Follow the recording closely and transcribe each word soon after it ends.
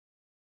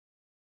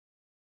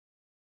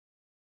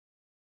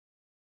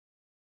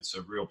It's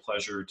a real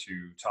pleasure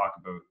to talk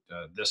about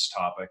this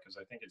topic because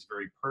I think it's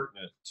very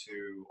pertinent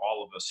to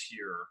all of us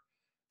here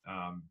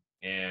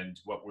and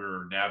what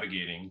we're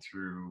navigating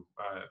through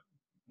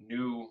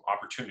new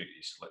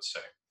opportunities, let's say.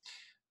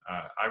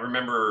 I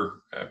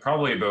remember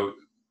probably about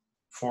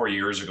 4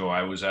 years ago,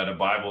 I was at a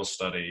Bible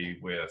study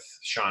with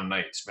Sean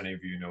Knights. Many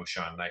of you know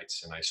Sean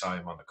Knights, and I saw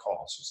him on the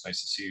call. So it's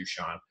nice to see you,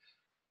 Sean.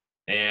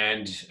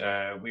 And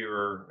we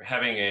were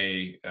having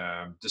a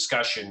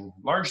discussion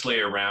largely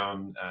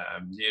around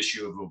the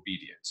issue of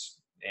obedience.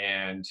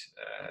 And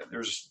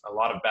there's a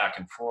lot of back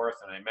and forth.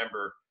 And I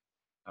remember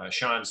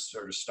Sean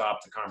sort of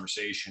stopped the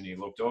conversation. He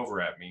looked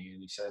over at me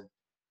and he said,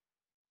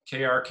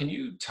 KR, can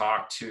you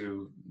talk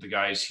to the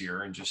guys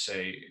here and just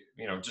say,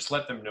 just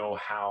let them know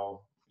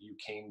how you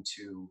came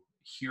to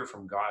hear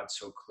from God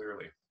so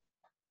clearly?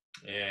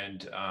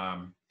 And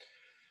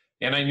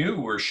I knew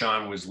where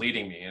Sean was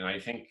leading me, and I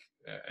think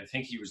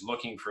he was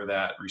looking for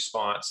that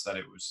response, that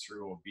it was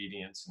through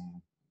obedience,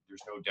 and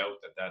there's no doubt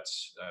that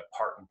that's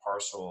part and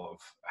parcel of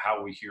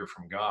how we hear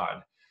from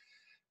God.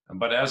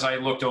 But as I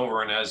looked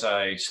over and as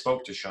I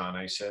spoke to Sean,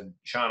 I said,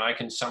 Sean, I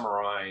can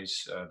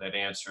summarize that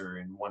answer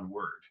in one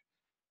word,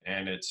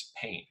 and it's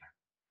pain.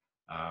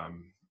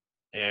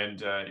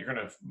 You're going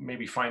to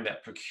maybe find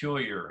that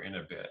peculiar in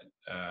a bit,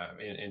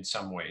 in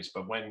some ways.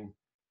 But when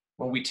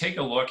we take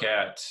a look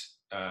at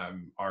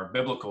our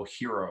biblical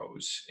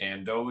heroes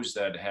and those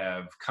that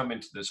have come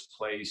into this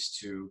place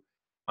to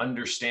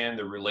understand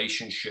the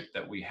relationship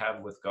that we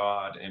have with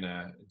God in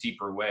a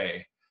deeper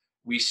way,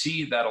 we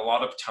see that a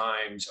lot of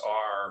times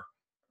our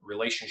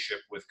relationship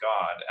with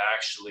God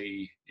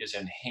actually is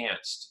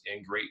enhanced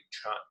in great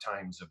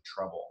times of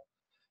trouble.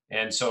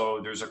 And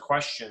so there's a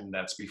question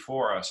that's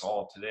before us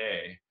all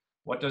today.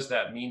 What does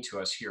that mean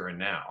to us here and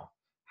now?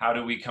 How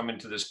do we come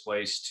into this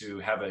place to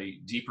have a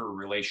deeper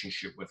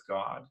relationship with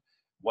God?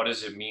 What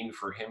does it mean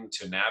for him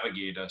to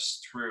navigate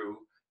us through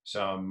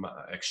some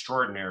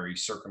extraordinary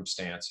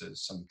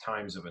circumstances, some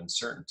times of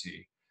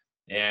uncertainty?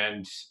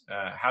 And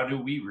how do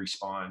we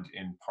respond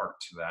in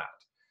part to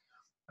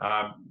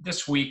that?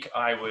 This week,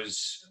 I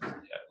was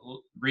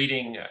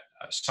reading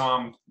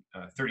Psalm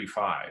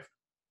 35.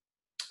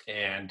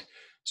 And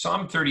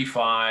Psalm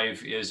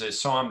 35 is a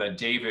psalm that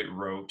David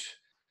wrote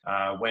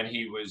when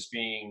he was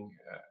being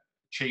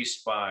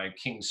chased by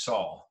King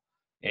Saul.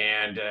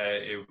 And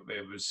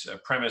it was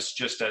premised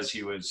just as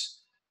he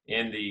was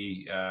in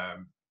the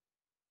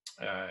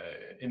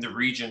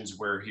regions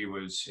where he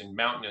was in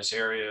mountainous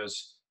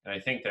areas. And I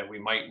think that we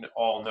might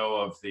all know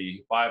of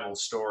the Bible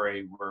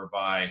story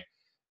whereby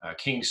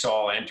King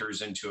Saul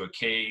enters into a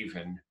cave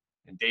and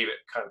David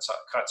cuts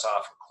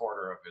off a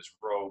corner of his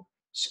robe,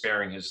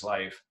 sparing his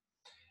life.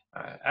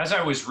 As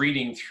I was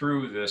reading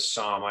through this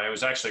psalm, I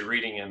was actually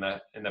reading in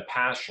the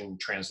Passion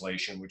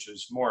Translation, which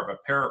is more of a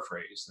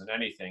paraphrase than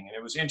anything. And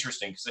it was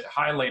interesting because it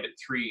highlighted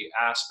three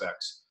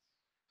aspects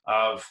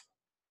of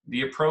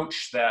the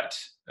approach that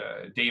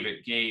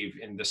David gave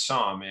in the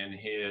psalm in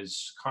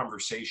his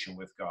conversation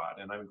with God.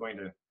 And I'm going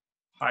to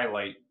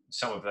highlight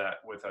some of that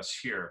with us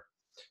here.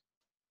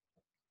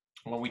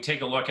 When we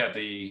take a look at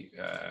the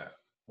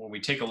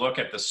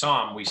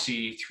psalm, we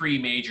see three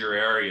major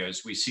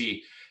areas. We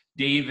see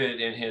David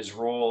in his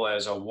role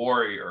as a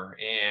warrior,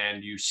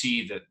 and you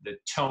see the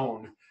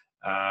tone,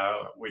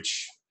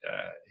 which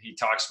he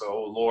talks about,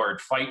 oh Lord,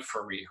 fight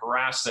for me,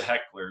 harass the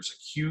hecklers,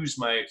 accuse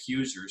my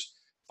accusers,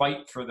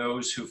 fight for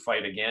those who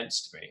fight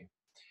against me.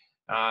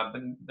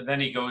 But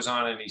then he goes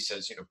on and he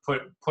says,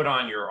 put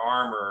on your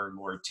armor,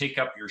 Lord, take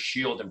up your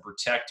shield and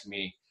protect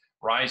me.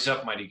 Rise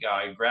up, mighty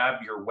God,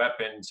 grab your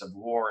weapons of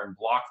war and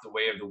block the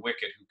way of the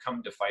wicked who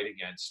come to fight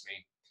against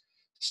me.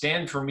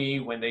 Stand for me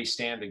when they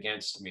stand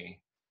against me.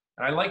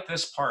 And I like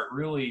this part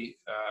really.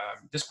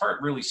 This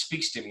part really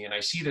speaks to me, and I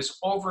see this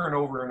over and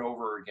over and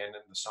over again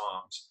in the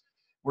Psalms,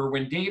 where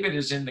when David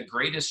is in the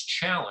greatest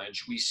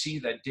challenge, we see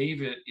that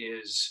David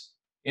is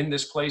in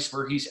this place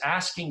where he's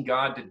asking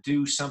God to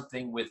do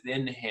something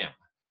within him,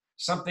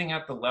 something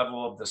at the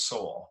level of the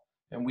soul.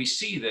 And we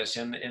see this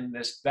in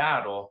this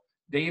battle.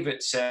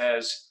 David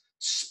says,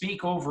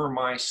 "Speak over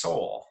my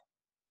soul.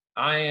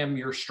 I am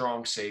your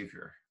strong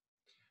Savior."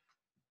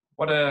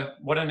 What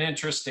an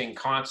interesting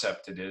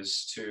concept it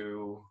is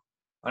to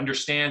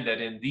understand that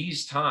in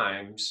these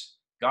times,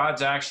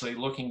 God's actually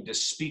looking to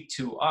speak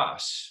to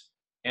us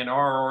in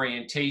our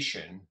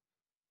orientation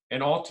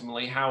and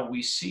ultimately how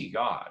we see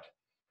God.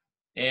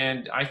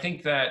 And I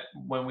think that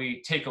when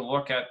we take a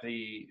look at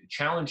the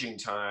challenging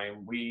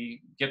time,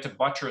 we get to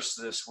buttress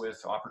this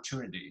with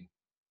opportunity.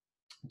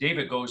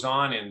 David goes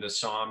on in the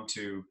psalm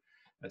to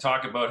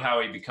talk about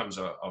how he becomes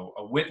a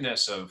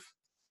witness of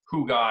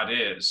who God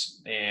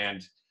is.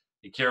 And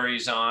he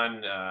carries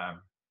on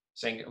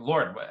saying,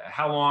 Lord,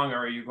 how long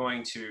are you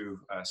going to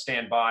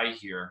stand by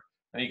here?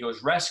 And he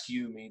goes,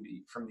 rescue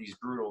me from these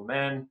brutal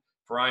men,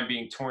 for I'm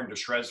being torn to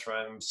shreds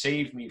from them.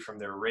 Save me from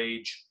their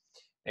rage.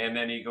 And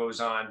then he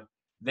goes on,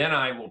 then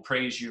I will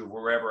praise you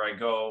wherever I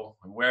go,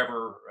 and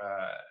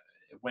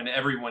when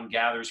everyone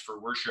gathers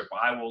for worship,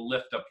 I will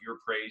lift up your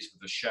praise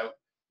with a shout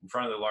in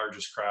front of the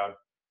largest crowd.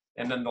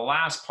 And then the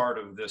last part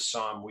of this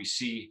psalm, we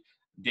see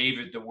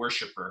David the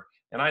worshiper.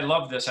 And I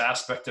love this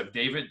aspect of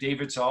David.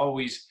 David's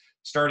always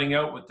starting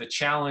out with the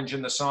challenge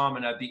in the psalm,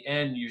 and at the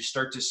end you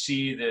start to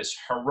see this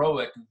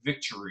heroic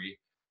victory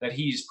that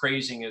he's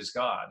praising his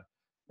God.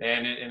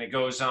 And it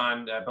goes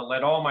on, but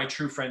let all my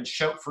true friends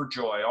shout for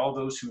joy, all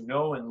those who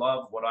know and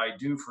love what I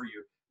do for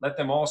you. Let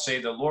them all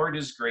say, the Lord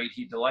is great.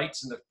 He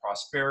delights in the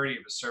prosperity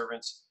of his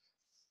servants.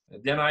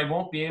 Then I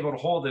won't be able to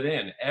hold it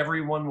in.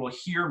 Everyone will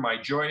hear my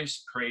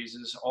joyous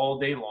praises all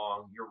day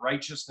long. Your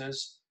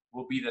righteousness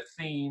will be the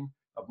theme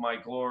of my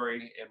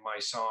glory and my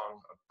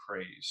song of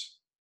praise.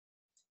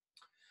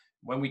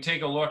 When we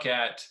take a look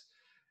at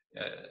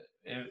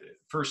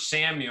 1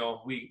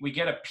 Samuel, we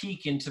get a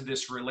peek into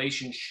this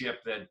relationship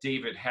that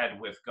David had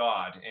with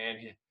God. And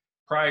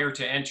prior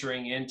to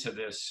entering into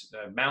this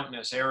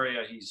mountainous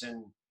area, he's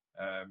in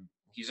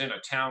a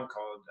town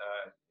called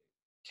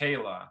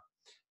Keilah.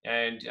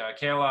 And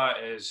Keilah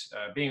is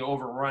being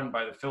overrun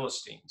by the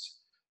Philistines.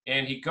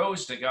 And he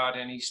goes to God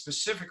and he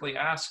specifically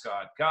asks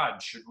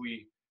God, should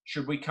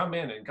we come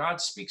in? And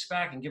God speaks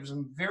back and gives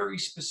him very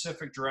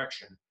specific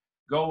direction.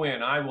 Go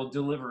in, I will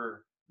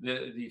deliver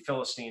the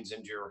Philistines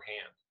into your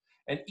hand.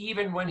 And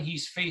even when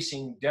he's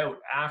facing doubt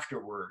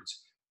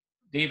afterwards,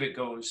 David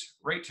goes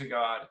right to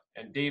God,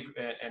 and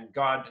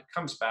God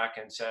comes back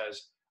and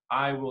says,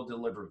 I will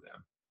deliver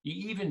them. He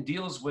even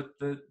deals with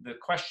the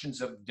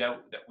questions of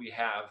doubt that we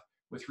have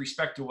with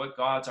respect to what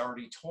God's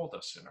already told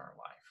us in our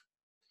life.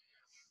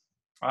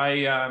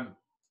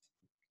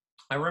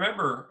 I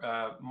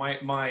remember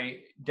my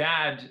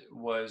dad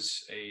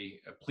was a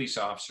police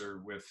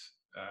officer with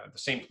the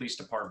same police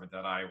department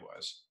that I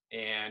was.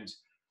 And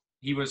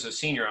he was a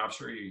senior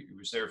officer. He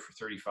was there for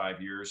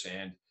 35 years.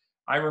 And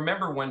I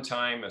remember one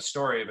time a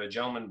story of a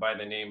gentleman by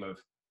the name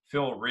of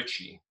Phil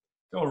Ritchie.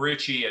 Phil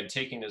Ritchie had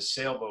taken his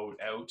sailboat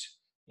out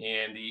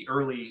in the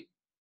early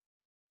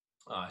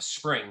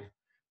spring.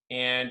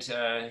 And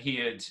he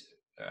had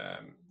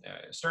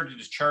started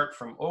to chart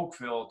from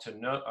Oakville to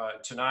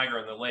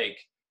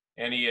Niagara-on-the-Lake.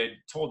 And he had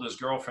told his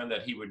girlfriend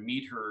that he would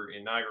meet her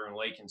in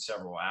Niagara-on-the-Lake in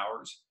several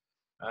hours.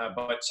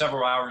 But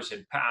several hours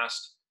had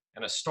passed,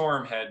 and a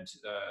storm had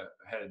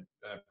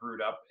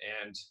brewed up,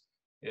 and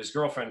his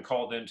girlfriend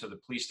called into the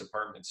police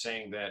department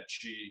saying that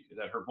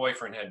her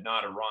boyfriend had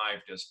not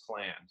arrived as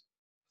planned.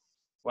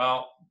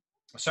 Well,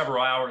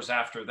 several hours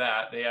after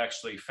that, they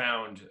actually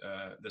found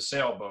the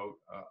sailboat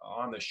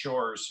on the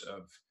shores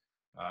of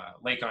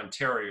Lake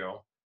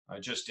Ontario,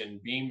 just in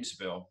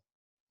Beamsville,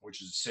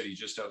 which is a city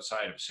just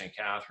outside of St.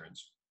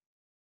 Catharines.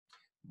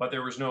 But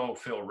there was no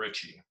Phil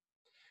Ritchie.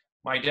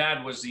 My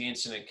dad was the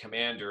incident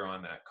commander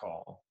on that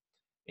call,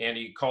 and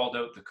he called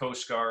out the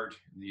Coast Guard,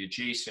 the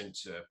adjacent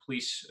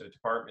police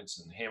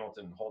departments in the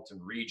Hamilton and Halton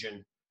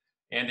region,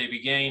 and they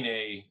began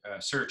a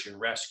search and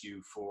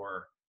rescue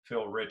for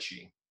Phil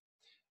Ritchie.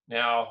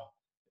 Now,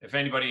 if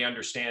anybody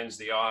understands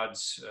the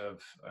odds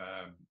of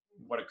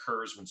what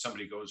occurs when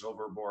somebody goes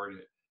overboard,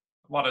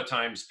 a lot of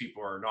times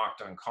people are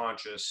knocked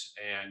unconscious,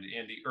 and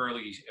in the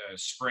early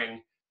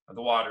spring,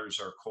 the waters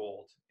are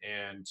cold,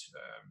 and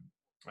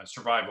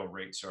survival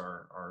rates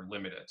are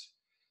limited.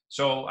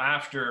 So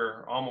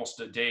after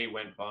almost a day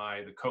went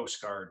by, the Coast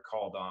Guard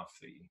called off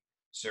the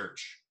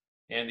search,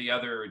 and the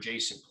other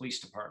adjacent police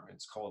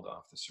departments called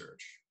off the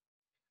search.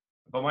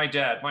 But my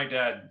dad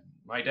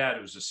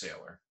was a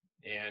sailor,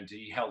 and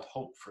he held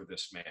hope for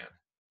this man.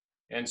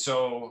 And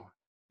so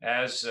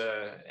as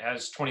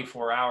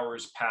 24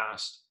 hours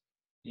passed,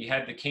 he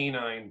had the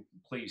canine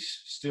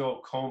police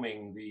still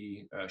combing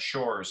the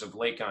shores of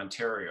Lake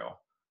Ontario,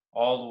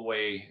 all the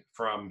way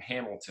from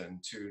Hamilton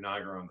to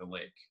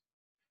Niagara-on-the-Lake.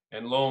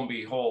 And lo and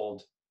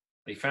behold,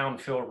 they found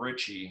Phil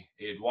Ritchie.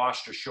 He had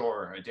washed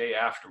ashore a day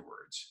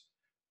afterwards,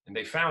 and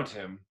they found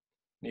him,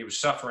 and he was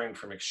suffering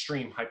from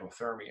extreme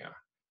hypothermia.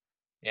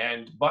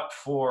 And but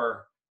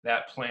for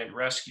that planned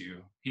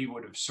rescue, he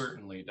would have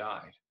certainly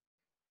died.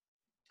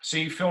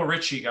 See, Phil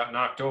Ritchie got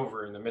knocked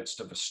over in the midst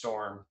of a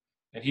storm,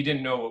 and he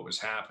didn't know what was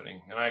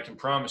happening. And I can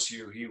promise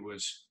you, he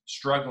was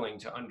struggling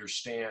to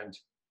understand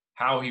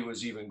how he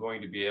was even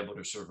going to be able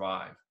to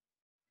survive.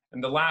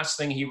 And the last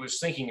thing he was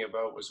thinking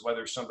about was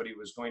whether somebody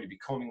was going to be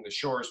combing the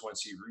shores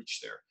once he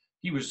reached there.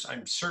 He was,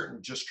 I'm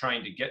certain, just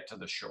trying to get to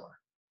the shore.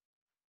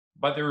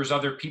 But there was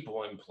other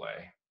people in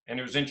play. And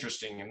it was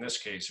interesting, in this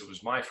case, it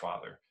was my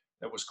father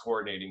that was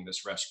coordinating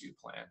this rescue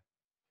plan.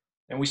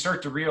 And we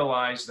start to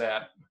realize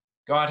that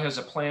God has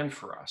a plan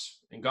for us,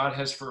 and God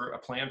has a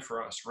plan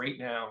for us right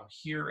now,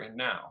 here and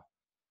now.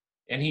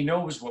 And he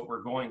knows what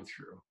we're going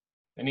through.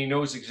 And he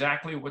knows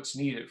exactly what's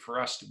needed for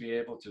us to be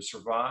able to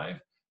survive,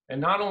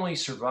 and not only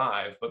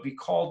survive, but be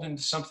called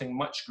into something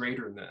much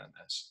greater than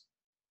this.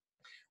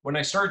 When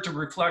I start to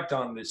reflect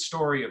on the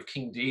story of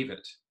King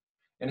David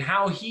and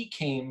how he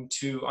came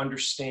to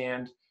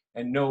understand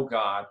and know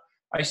God,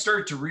 I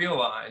started to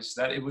realize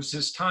that it was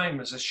his time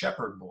as a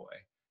shepherd boy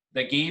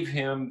that gave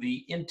him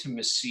the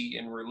intimacy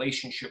and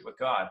relationship with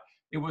God.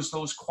 It was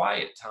those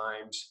quiet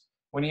times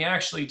when he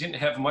actually didn't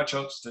have much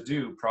else to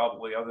do,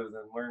 probably other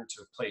than learn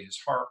to play his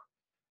harp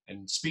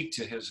and speak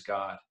to his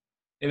God.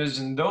 it is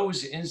in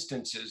those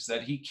instances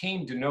that he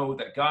came to know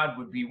that God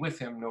would be with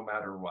him no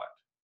matter what.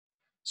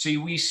 See,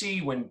 we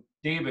see when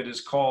David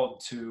is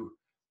called to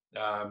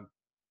um,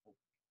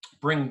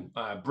 bring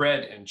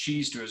bread and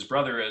cheese to his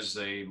brother as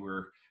they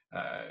were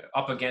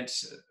up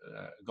against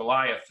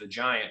Goliath, the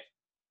giant,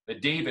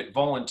 that David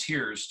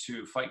volunteers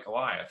to fight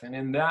Goliath. And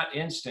in that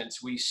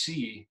instance, we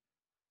see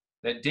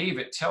that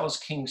David tells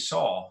King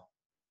Saul,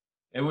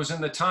 it was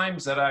in the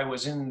times that I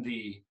was in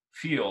the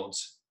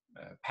fields,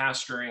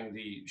 pasturing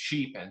the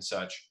sheep and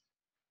such,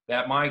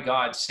 that my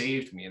God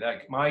saved me,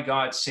 that my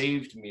God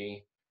saved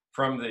me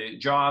from the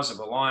jaws of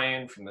a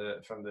lion, from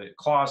the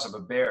claws of a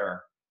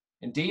bear.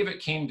 And David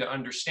came to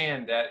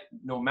understand that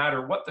no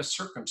matter what the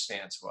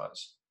circumstance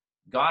was,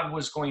 God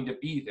was going to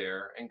be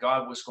there and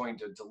God was going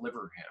to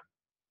deliver him.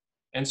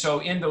 And so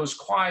in those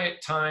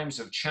quiet times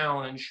of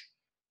challenge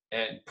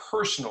and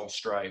personal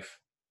strife,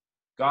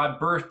 God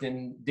birthed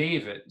in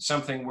David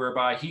something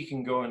whereby he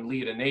can go and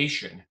lead a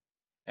nation.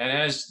 And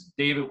as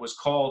David was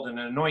called and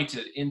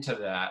anointed into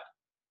that,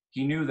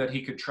 he knew that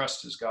he could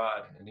trust his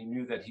God and he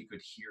knew that he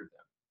could hear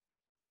them.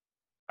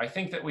 I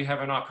think that we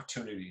have an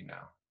opportunity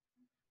now.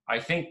 I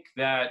think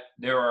that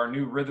there are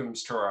new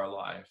rhythms to our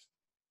life.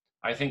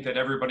 I think that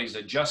everybody's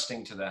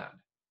adjusting to that.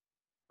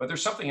 But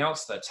there's something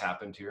else that's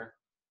happened here.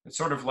 It's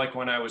sort of like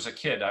when I was a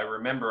kid. I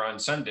remember on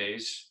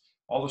Sundays,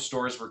 all the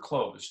stores were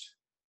closed.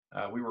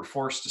 We were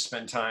forced to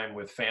spend time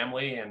with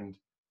family, and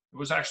it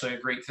was actually a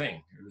great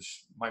thing.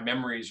 My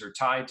memories are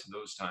tied to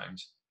those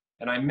times,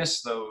 and I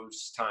miss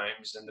those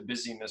times and the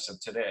busyness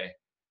of today.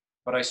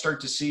 But I start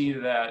to see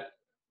that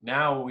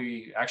now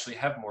we actually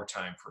have more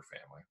time for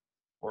family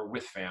or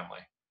with family.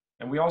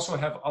 And we also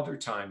have other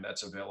time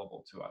that's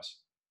available to us.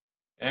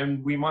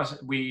 And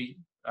we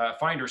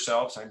find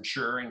ourselves, I'm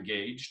sure,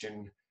 engaged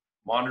in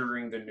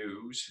monitoring the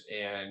news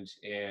and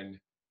in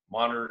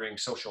monitoring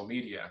social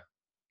media.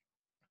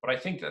 But I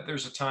think that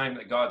there's a time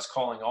that God's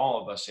calling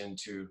all of us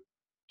into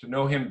to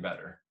know him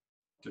better,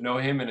 to know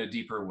him in a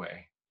deeper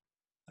way.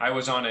 I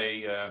was on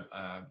a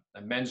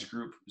men's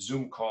group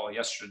Zoom call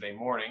yesterday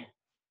morning,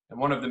 and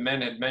one of the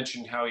men had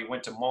mentioned how he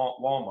went to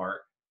Walmart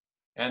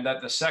and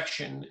that the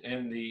section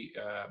in the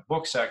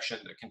book section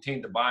that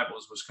contained the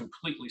Bibles was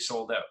completely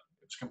sold out.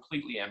 It was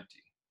completely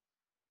empty.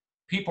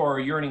 People are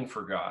yearning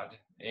for God,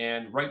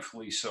 and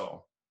rightfully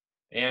so.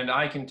 And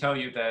I can tell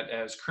you that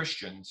as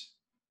Christians,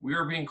 we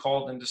are being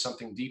called into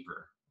something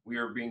deeper. We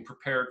are being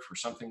prepared for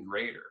something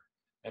greater.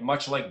 And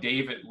much like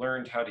David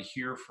learned how to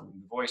hear from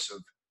the voice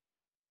of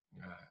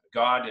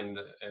God in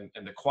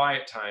the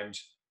quiet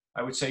times,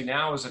 I would say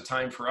now is a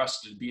time for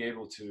us to be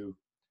able to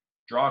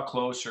draw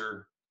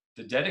closer,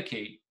 to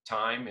dedicate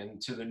time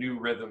into the new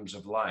rhythms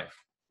of life.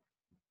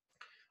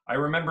 I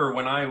remember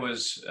when I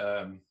was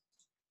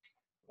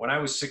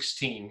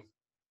 16,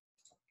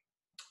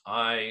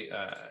 I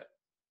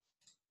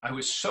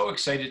was so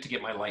excited to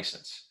get my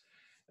license.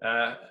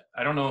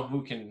 I don't know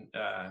who can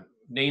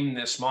name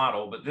this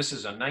model, but this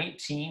is a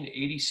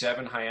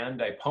 1987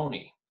 Hyundai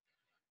Pony,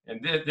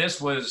 and this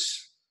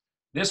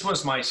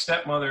was my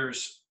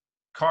stepmother's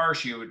car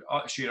she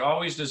had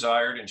always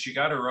desired, and she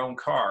got her own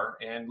car.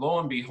 And lo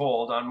and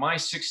behold, on my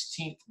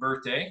 16th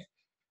birthday,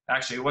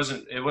 actually it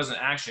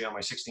wasn't actually on my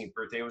 16th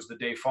birthday, it was the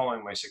day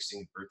following my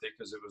 16th birthday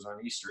because it was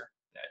on Easter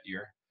that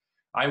year.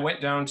 I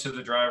went down to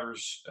the driver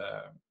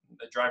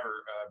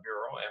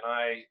bureau, and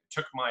I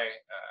took my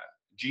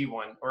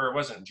G1, or it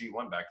wasn't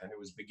G1 back then, it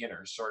was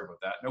beginners, sorry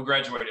about that, no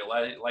graduated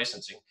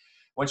licensing.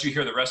 Once you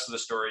hear the rest of the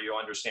story, you'll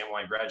understand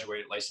why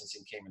graduated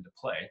licensing came into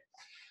play.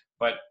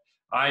 But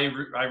I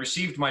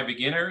received my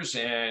beginners,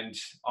 and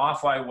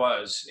off I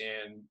was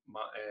in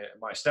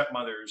my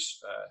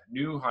stepmother's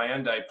new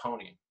Hyundai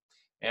Pony.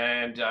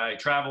 And I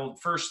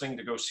traveled first thing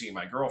to go see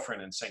my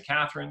girlfriend in St.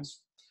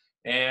 Catharines.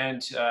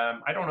 And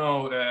I don't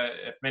know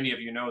if many of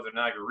you know the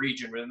Niagara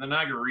region, but in the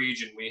Niagara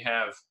region, we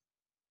have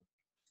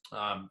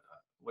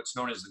what's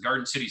known as the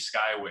Garden City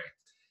Skyway.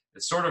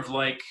 It's sort of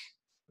like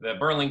the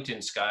Burlington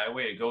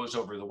Skyway. It goes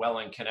over the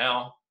Welland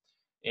Canal.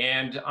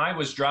 And I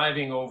was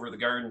driving over the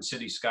Garden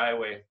City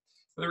Skyway.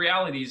 But the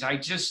reality is I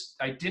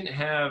didn't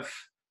have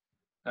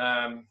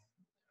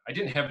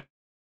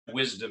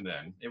wisdom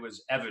then. It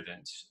was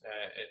evident.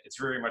 It's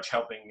very much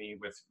helping me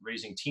with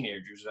raising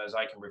teenagers as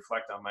I can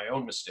reflect on my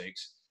own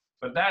mistakes.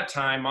 But at that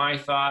time, I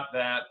thought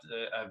that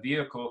a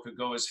vehicle could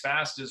go as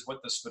fast as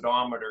what the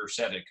speedometer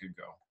said it could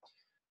go.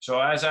 So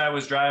as I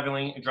was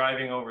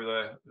driving over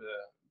the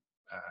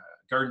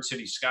Garden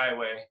City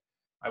Skyway,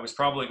 I was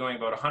probably going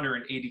about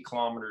 180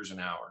 kilometers an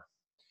hour.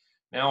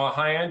 Now, a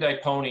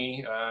Hyundai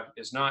Pony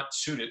is not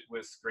suited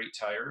with great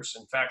tires.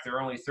 In fact,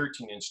 they're only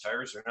 13-inch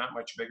tires. They're not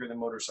much bigger than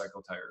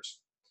motorcycle tires.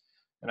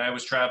 And I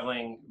was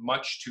traveling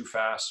much too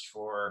fast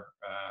for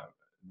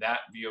that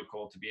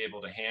vehicle to be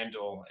able to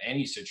handle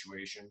any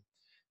situation.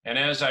 And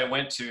as I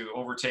went to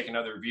overtake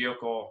another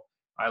vehicle,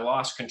 I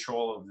lost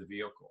control of the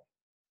vehicle.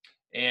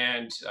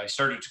 And I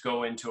started to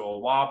go into a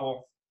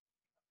wobble.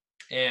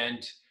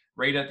 And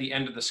right at the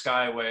end of the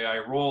Skyway, I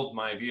rolled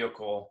my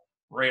vehicle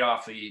right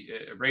off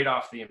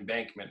the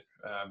embankment,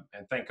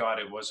 and thank God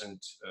it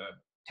wasn't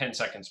 10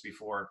 seconds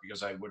before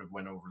because I would have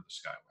went over the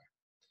skyway.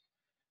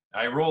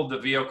 I rolled the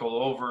vehicle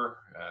over.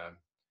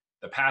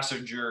 The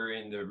passenger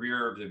in the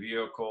rear of the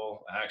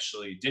vehicle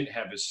actually didn't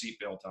have his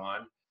seatbelt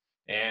on,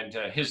 and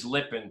his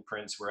lip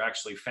imprints were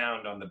actually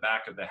found on the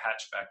back of the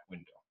hatchback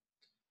window.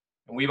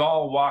 And we've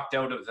all walked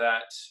out of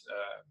that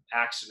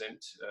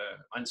accident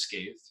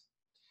unscathed.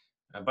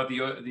 But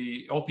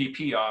the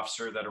OPP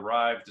officer that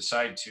arrived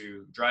decided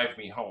to drive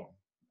me home,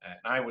 and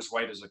I was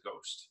white as a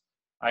ghost.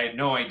 I had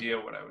no idea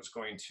what I was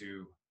going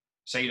to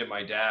say to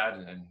my dad,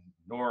 and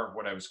nor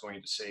what I was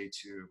going to say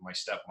to my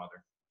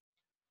stepmother.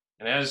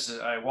 And as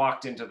I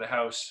walked into the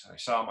house, I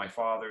saw my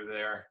father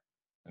there,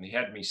 and he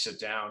had me sit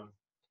down.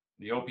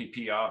 The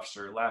OPP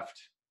officer left,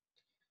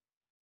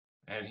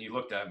 and he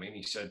looked at me and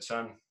he said,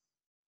 "Son,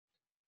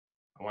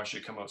 I want you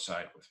to come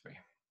outside with me."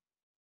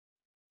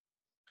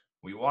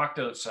 We walked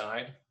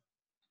outside.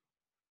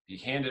 He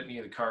handed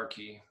me the car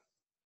key.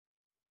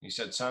 He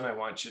said, "Son, I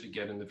want you to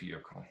get in the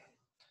vehicle.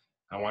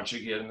 I want you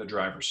to get in the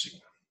driver's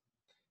seat."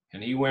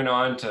 And he went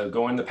on to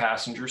go in the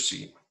passenger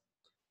seat.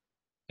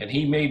 And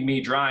he made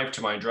me drive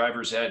to my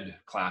driver's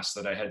ed class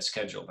that I had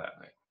scheduled that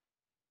night.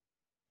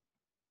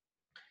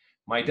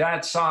 My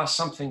dad saw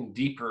something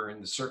deeper in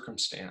the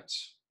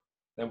circumstance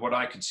than what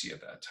I could see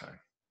at that time.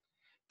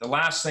 The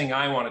last thing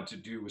I wanted to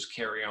do was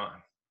carry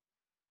on.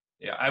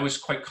 Yeah, I was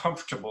quite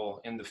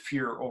comfortable in the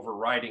fear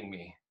overriding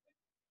me.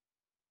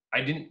 I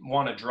didn't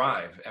want to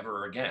drive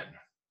ever again.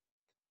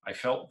 I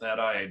felt that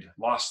I'd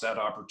lost that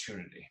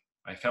opportunity.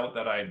 I felt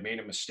that I had made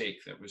a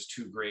mistake that was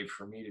too grave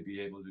for me to be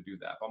able to do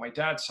that. But my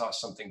dad saw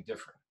something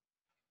different.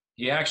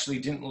 He actually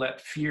didn't let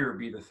fear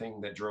be the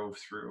thing that drove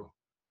through.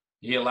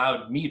 He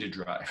allowed me to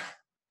drive.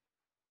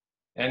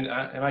 And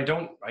I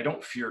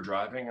don't fear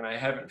driving, and I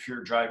haven't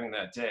feared driving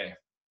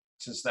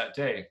since that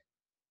day.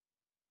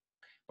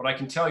 But I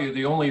can tell you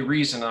the only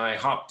reason I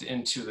hopped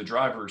into the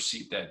driver's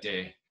seat that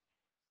day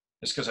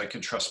is because I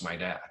could trust my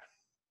dad.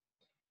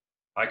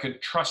 I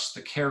could trust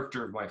the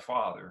character of my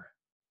father,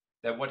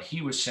 that what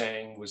he was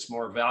saying was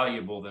more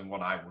valuable than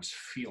what I was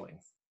feeling.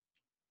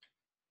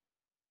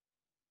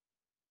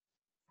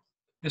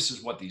 This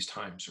is what these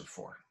times are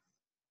for.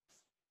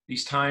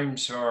 These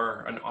times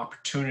are an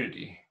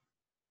opportunity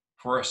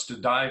for us to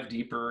dive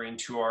deeper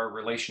into our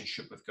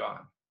relationship with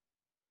God,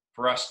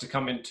 for us to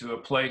come into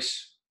a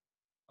place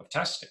of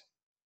testing,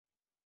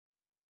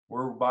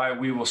 whereby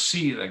we will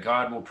see that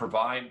God will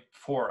provide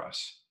for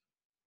us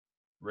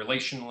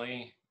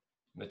relationally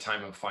in the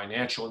time of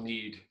financial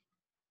need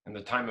and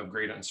the time of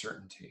great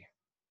uncertainty.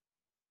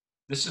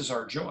 This is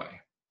our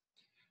joy.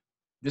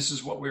 This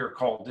is what we are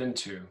called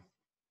into.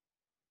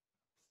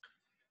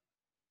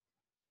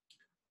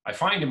 I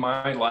find in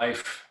my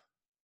life,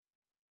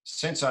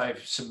 since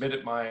I've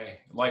submitted my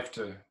life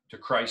to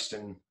Christ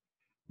and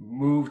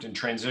moved and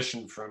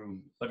transitioned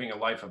from living a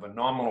life of a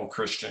nominal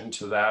Christian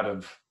to that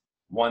of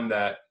one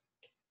that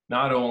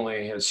not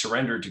only has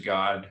surrendered to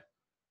God,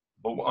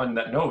 but one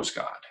that knows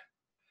God,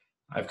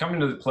 I've come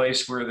into the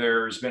place where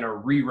there's been a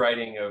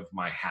rewriting of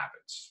my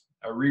habits,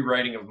 a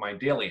rewriting of my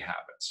daily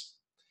habits.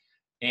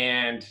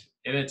 And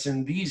it's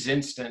in these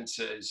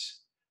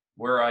instances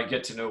where I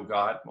get to know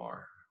God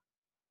more.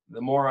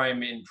 The more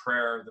I'm in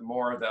prayer, the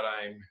more that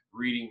I'm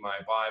reading my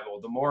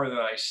Bible, the more that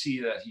I see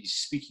that he's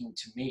speaking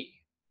to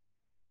me,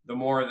 the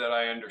more that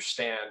I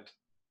understand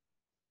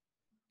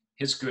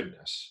his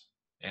goodness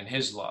and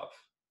his love.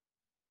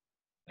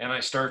 And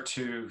I start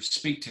to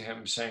speak to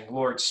him saying,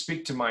 "Lord,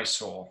 speak to my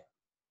soul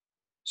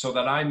so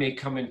that I may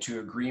come into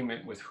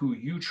agreement with who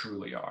you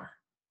truly are,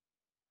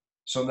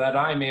 so that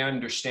I may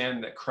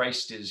understand that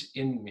Christ is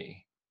in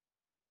me,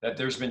 that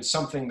there's been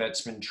something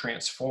that's been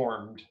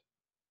transformed.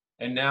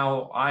 And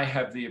now I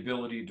have the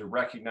ability to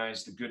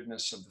recognize the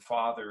goodness of the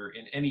Father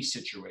in any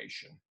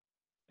situation,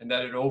 and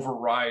that it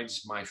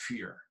overrides my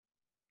fear."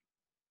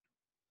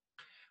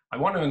 I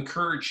want to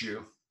encourage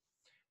you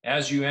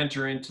as you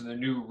enter into the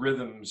new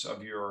rhythms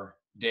of your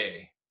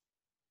day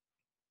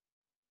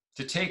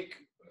to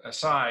take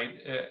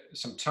aside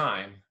some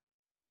time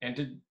and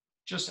to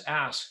just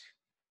ask,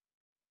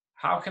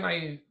 how can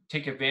I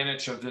take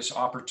advantage of this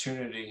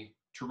opportunity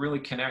to really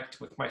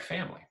connect with my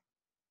family?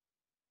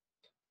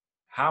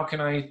 How can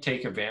I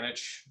take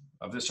advantage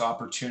of this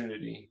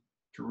opportunity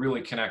to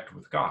really connect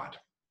with God?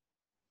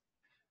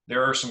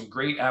 There are some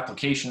great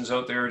applications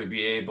out there to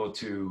be able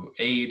to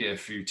aid.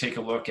 If you take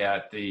a look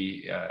at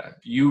the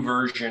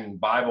YouVersion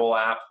Bible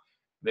app,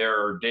 there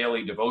are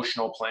daily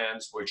devotional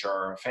plans, which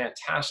are a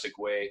fantastic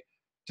way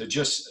to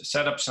just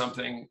set up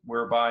something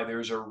whereby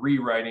there's a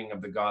rewriting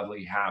of the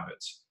godly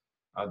habits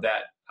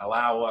that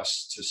allow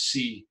us to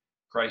see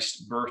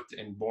Christ birthed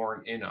and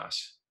born in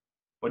us,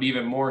 but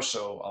even more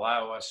so,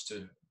 allow us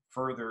to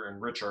further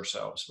enrich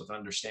ourselves with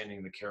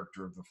understanding the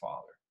character of the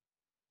Father.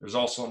 There's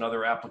also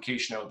another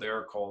application out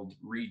there called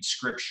Read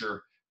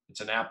Scripture. It's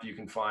an app you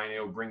can find.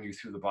 It'll bring you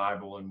through the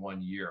Bible in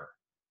 1 year.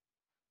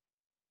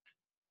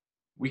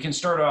 We can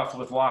start off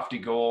with lofty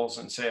goals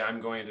and say,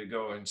 I'm going to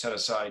go and set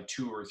aside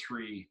 2 or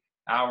 3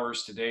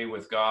 hours today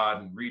with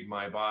God and read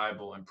my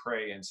Bible and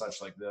pray and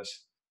such like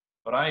this.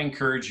 but I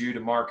encourage you to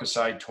mark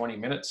aside 20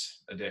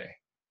 minutes a day.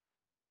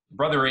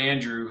 Brother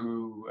Andrew,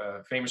 who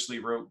famously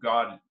wrote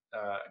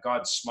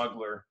God's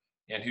Smuggler,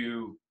 and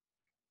who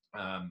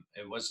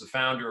it was the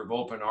founder of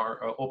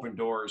Open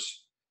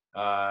Doors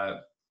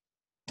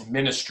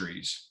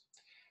Ministries,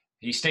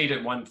 he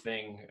stated one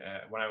thing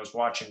when I was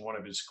watching one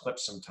of his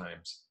clips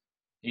sometimes.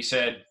 He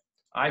said,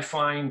 I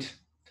find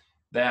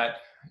that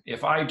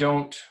if I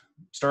don't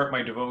start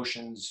my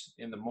devotions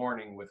in the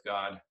morning with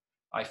God,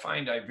 I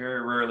find I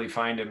very rarely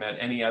find him at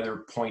any other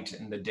point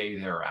in the day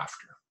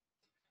thereafter.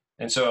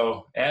 And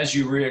so as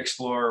you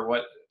re-explore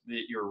what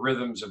your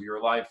rhythms of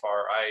your life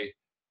are, I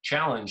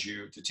challenge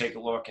you to take a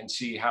look and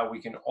see how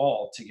we can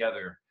all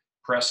together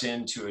press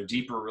into a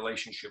deeper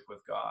relationship with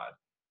God,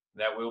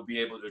 that we'll be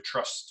able to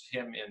trust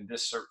him in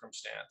this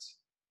circumstance,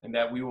 and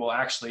that we will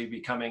actually be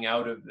coming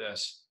out of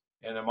this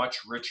in a much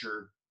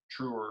richer,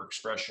 truer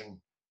expression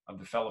of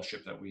the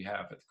fellowship that we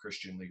have at the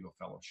Christian Legal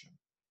Fellowship.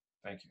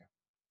 Thank you.